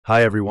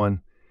Hi,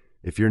 everyone.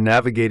 If you're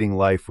navigating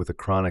life with a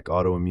chronic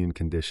autoimmune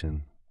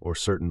condition or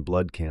certain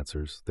blood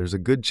cancers, there's a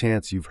good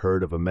chance you've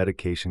heard of a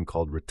medication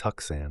called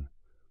Rituxan,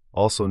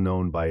 also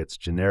known by its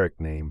generic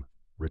name,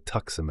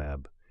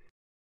 Rituximab.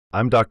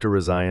 I'm Dr.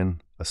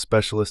 Rezaian, a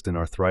specialist in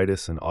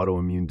arthritis and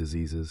autoimmune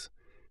diseases,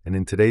 and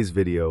in today's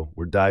video,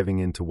 we're diving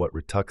into what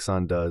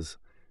Rituxan does,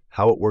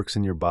 how it works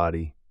in your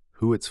body,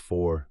 who it's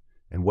for,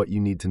 and what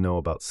you need to know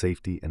about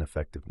safety and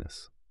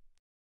effectiveness.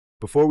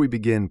 Before we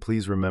begin,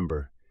 please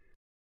remember,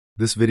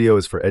 this video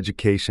is for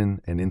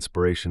education and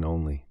inspiration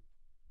only.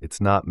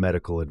 It's not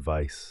medical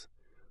advice.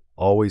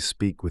 Always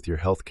speak with your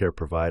healthcare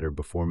provider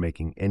before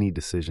making any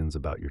decisions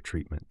about your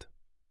treatment.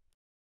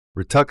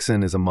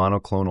 Rituxan is a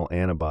monoclonal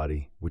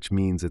antibody, which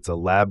means it's a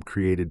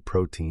lab-created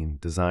protein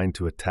designed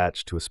to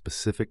attach to a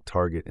specific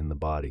target in the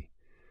body.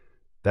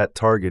 That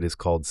target is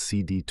called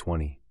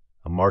CD20,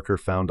 a marker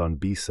found on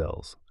B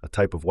cells, a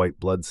type of white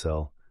blood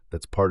cell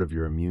that's part of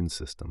your immune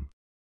system.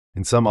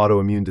 In some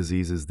autoimmune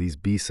diseases, these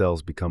B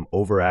cells become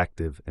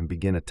overactive and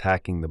begin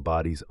attacking the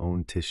body's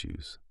own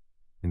tissues.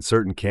 In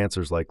certain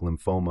cancers like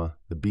lymphoma,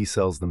 the B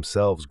cells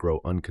themselves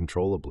grow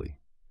uncontrollably.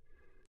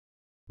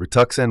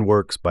 Rituxan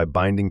works by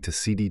binding to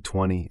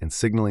CD20 and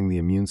signaling the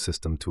immune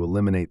system to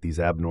eliminate these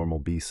abnormal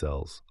B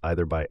cells,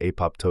 either by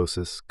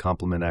apoptosis,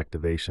 complement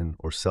activation,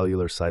 or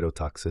cellular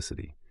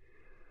cytotoxicity.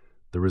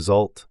 The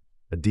result?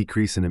 A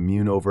decrease in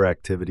immune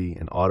overactivity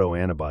and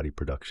autoantibody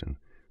production,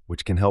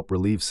 which can help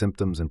relieve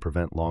symptoms and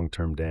prevent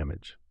long-term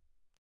damage.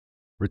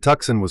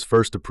 Rituxan was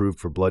first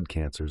approved for blood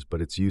cancers,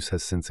 but its use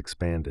has since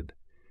expanded.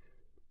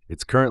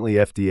 It's currently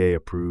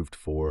FDA-approved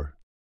for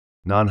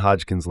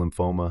non-hodgkin's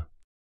lymphoma,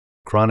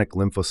 chronic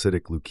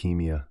lymphocytic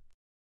leukemia,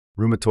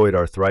 rheumatoid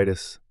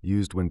arthritis,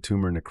 used when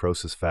tumor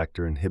necrosis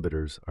factor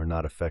inhibitors are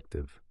not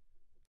effective,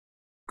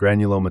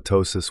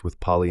 granulomatosis with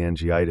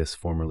polyangiitis,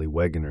 formerly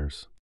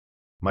Wegener's,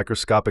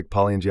 microscopic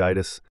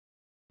polyangiitis,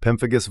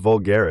 pemphigus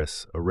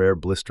vulgaris, a rare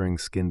blistering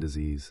skin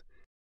disease.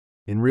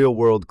 In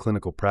real-world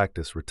clinical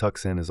practice,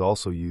 Rituxan is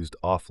also used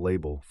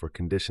off-label for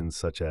conditions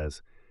such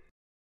as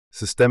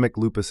systemic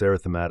lupus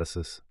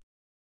erythematosus,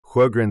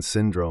 Sjögren's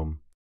syndrome,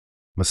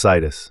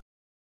 myositis,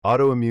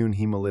 autoimmune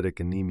hemolytic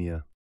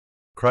anemia,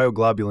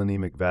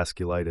 cryoglobulonemic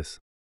vasculitis,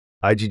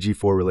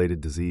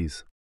 IgG4-related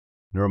disease,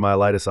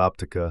 neuromyelitis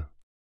optica,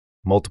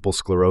 multiple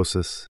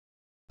sclerosis.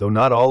 Though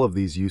not all of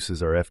these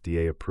uses are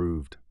FDA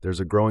approved,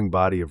 there's a growing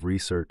body of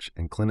research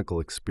and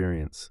clinical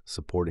experience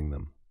supporting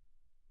them.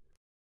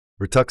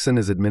 Rituxan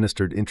is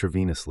administered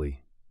intravenously,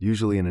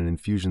 usually in an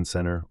infusion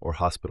center or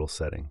hospital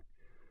setting.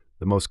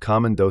 The most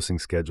common dosing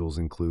schedules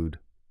include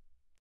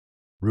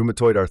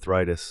rheumatoid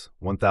arthritis,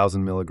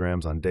 1,000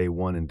 milligrams on day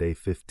 1 and day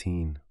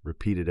 15,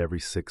 repeated every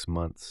 6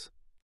 months.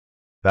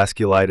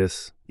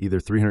 Vasculitis, either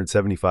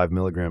 375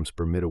 milligrams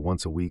per ml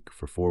once a week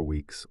for 4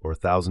 weeks or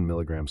 1,000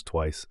 milligrams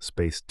twice,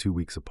 spaced 2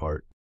 weeks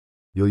apart.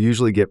 You'll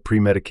usually get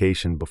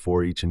pre-medication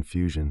before each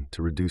infusion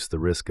to reduce the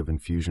risk of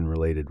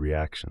infusion-related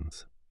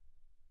reactions.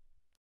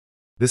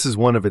 This is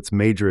one of its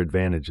major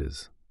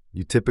advantages.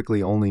 You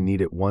typically only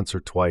need it once or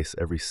twice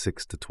every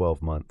 6 to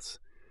 12 months.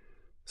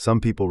 Some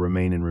people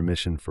remain in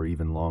remission for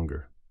even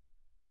longer.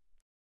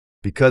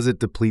 Because it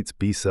depletes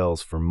B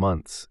cells for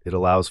months, it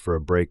allows for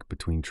a break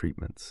between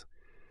treatments.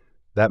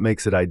 That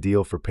makes it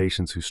ideal for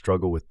patients who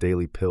struggle with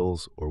daily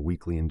pills or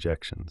weekly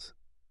injections.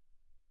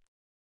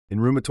 In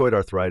rheumatoid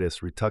arthritis,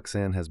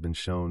 Rituxan has been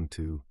shown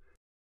to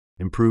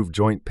improve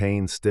joint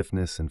pain,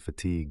 stiffness, and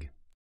fatigue,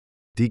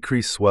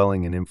 decrease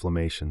swelling and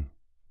inflammation,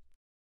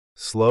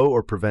 slow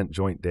or prevent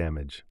joint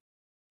damage,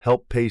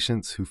 help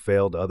patients who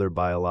failed other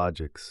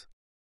biologics.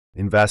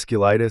 In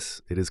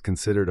vasculitis, it is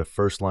considered a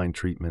first-line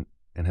treatment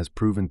and has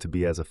proven to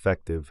be as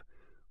effective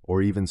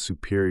or even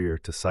superior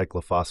to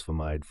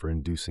cyclophosphamide for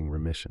inducing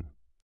remission.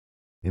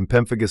 In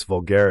pemphigus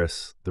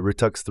vulgaris, the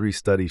Ritux-3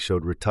 study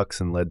showed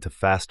Rituxan led to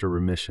faster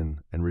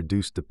remission and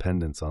reduced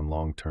dependence on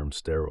long-term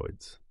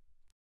steroids.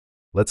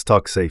 Let's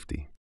talk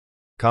safety.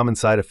 Common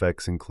side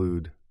effects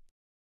include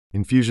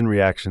infusion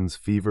reactions,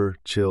 fever,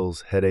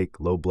 chills, headache,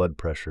 low blood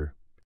pressure,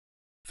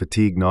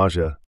 fatigue,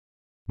 nausea,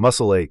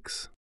 muscle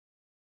aches.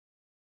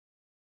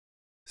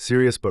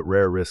 Serious but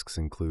rare risks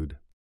include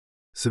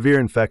severe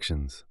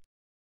infections,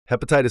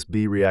 hepatitis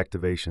B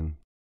reactivation,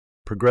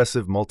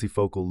 progressive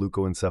multifocal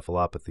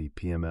leukoencephalopathy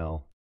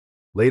 (PML),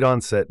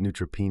 late-onset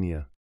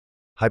neutropenia,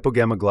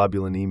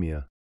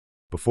 hypogammaglobulinemia.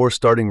 Before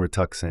starting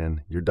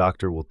Rituxan, your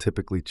doctor will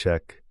typically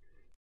check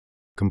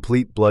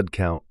complete blood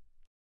count,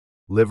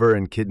 liver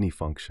and kidney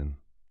function,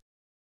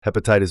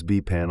 hepatitis B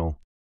panel,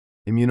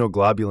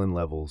 immunoglobulin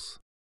levels,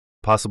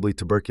 possibly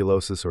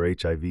tuberculosis or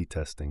HIV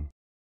testing.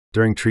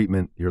 During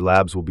treatment, your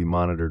labs will be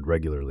monitored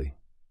regularly.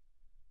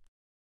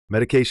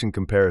 Medication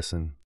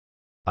comparison: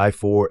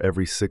 I4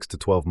 every 6 to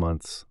 12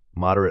 months,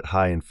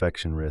 moderate-high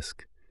infection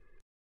risk.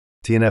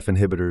 TNF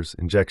inhibitors,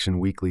 injection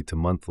weekly to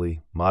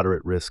monthly,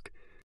 moderate risk.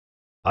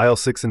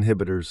 IL-6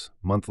 inhibitors,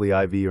 monthly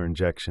IV or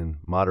injection,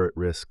 moderate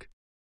risk.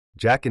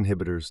 JAK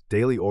inhibitors,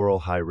 daily oral,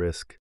 high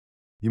risk.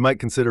 You might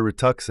consider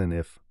Rituxan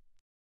if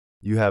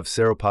you have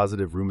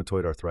seropositive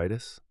rheumatoid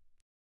arthritis,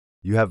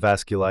 You have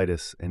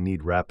vasculitis and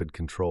need rapid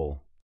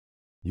control.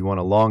 You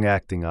want a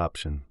long-acting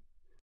option.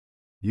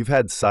 You've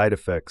had side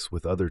effects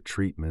with other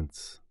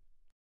treatments.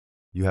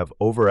 You have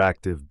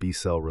overactive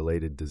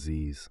B-cell-related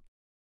disease.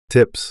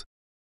 Tips: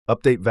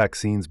 update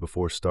vaccines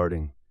before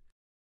starting.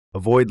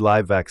 Avoid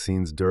live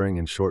vaccines during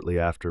and shortly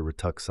after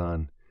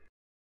Rituxan.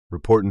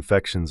 Report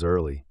infections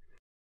early.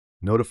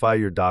 Notify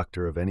your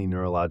doctor of any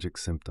neurologic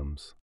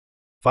symptoms.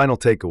 Final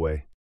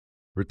takeaway: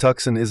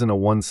 Rituxan isn't a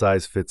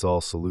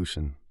one-size-fits-all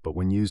solution, but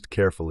when used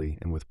carefully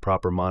and with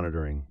proper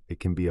monitoring, it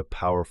can be a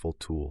powerful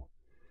tool.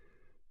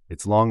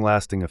 Its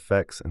long-lasting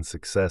effects and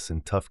success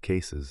in tough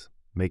cases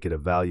make it a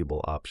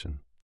valuable option.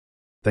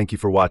 Thank you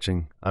for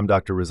watching. I'm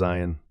Dr.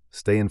 Rezaian.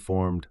 Stay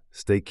informed,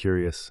 stay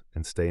curious,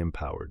 and stay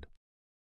empowered.